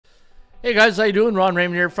Hey guys, how you doing? Ron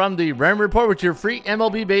Raymond here from the Raymond Report with your free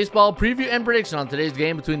MLB baseball preview and prediction on today's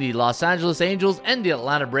game between the Los Angeles Angels and the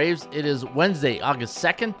Atlanta Braves. It is Wednesday, August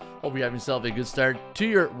 2nd. Hope you have yourself a good start to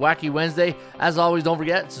your wacky Wednesday. As always, don't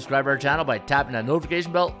forget, subscribe to our channel by tapping that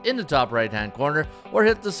notification bell in the top right-hand corner or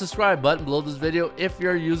hit the subscribe button below this video if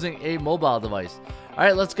you're using a mobile device. All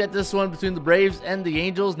right, let's get this one between the Braves and the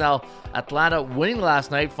Angels. Now, Atlanta winning last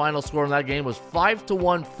night. Final score in that game was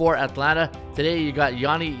 5-1 for Atlanta. Today, you got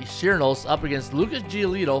Yanni Chirinos up against Lucas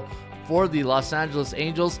Giolito for the Los Angeles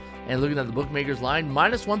Angels. And looking at the bookmakers line,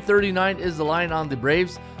 -139 is the line on the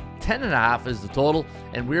Braves. 10.5 is the total.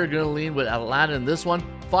 And we're going to lean with Atlanta in this one.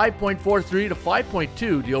 5.43 to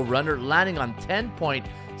 5.2. The over-under landing on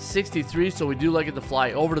 10.63. So we do like it to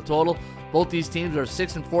fly over the total. Both these teams are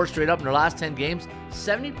 6-4 straight up in their last 10 games.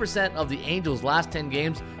 70% of the Angels' last 10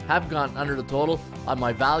 games have gone under the total. On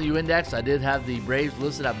my value index, I did have the Braves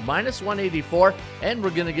listed at -184, and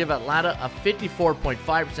we're going to give Atlanta a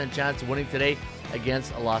 54.5% chance of winning today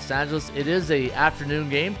against Los Angeles. It is a afternoon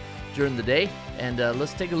game during the day, and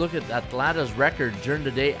let's take a look at Atlanta's record during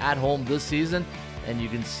the day at home this season. And you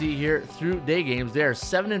can see here through day games, they are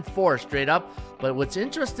 7-4 straight up. But what's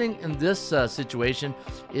interesting in this situation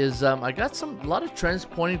is I got a lot of trends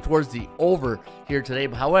pointing towards the over here today.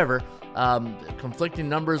 However, conflicting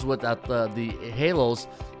numbers with the Halos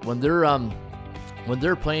when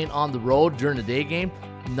they're playing on the road during the day game,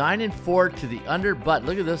 9-4 to the under. But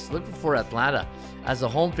look at this, look for Atlanta as a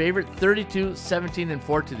home favorite,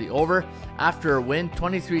 32-17-4 to the over. After a win,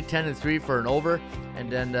 23-10-3 for an over. And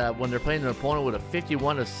then when they're playing an opponent with a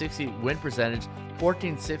 51-60 win percentage,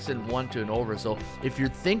 14-6-1 to an over. So if you're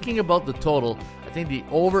thinking about the total, I think the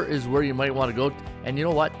over is where you might want to go. And you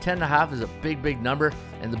know what? 10.5 is a big number.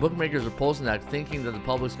 And the bookmakers are posting that thinking that the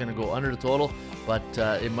public's going to go under the total, but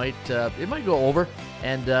it might go over.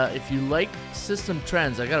 And if you like system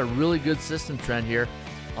trends, I got a really good system trend here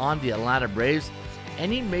on the Atlanta Braves.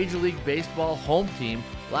 Any Major League Baseball home team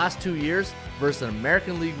last 2 years versus an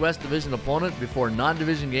American League West Division opponent before a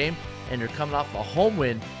non-division game, and they're coming off a home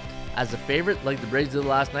win as a favorite like the Braves did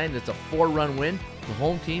last night, and it's a 4-run win. The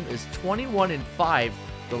home team is 21-5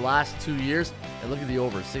 the last 2 years, and look at the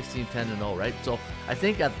over, 16-10-0, right? So I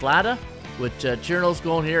think Atlanta with Chirinos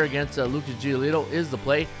going here against Lucas Giolito is the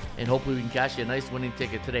play, and hopefully we can cash you a nice winning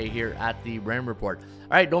ticket today here at the Raymond Report.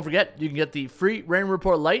 All right, don't forget, you can get the free Raymond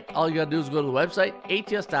Report Lite. All you got to do is go to the website,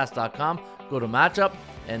 atsstats.com, go to matchup,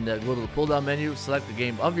 and go to the pull-down menu, select the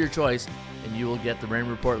game of your choice, and you will get the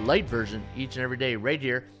Raymond Report Lite version each and every day right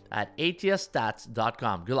here at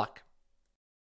atsstats.com. Good luck.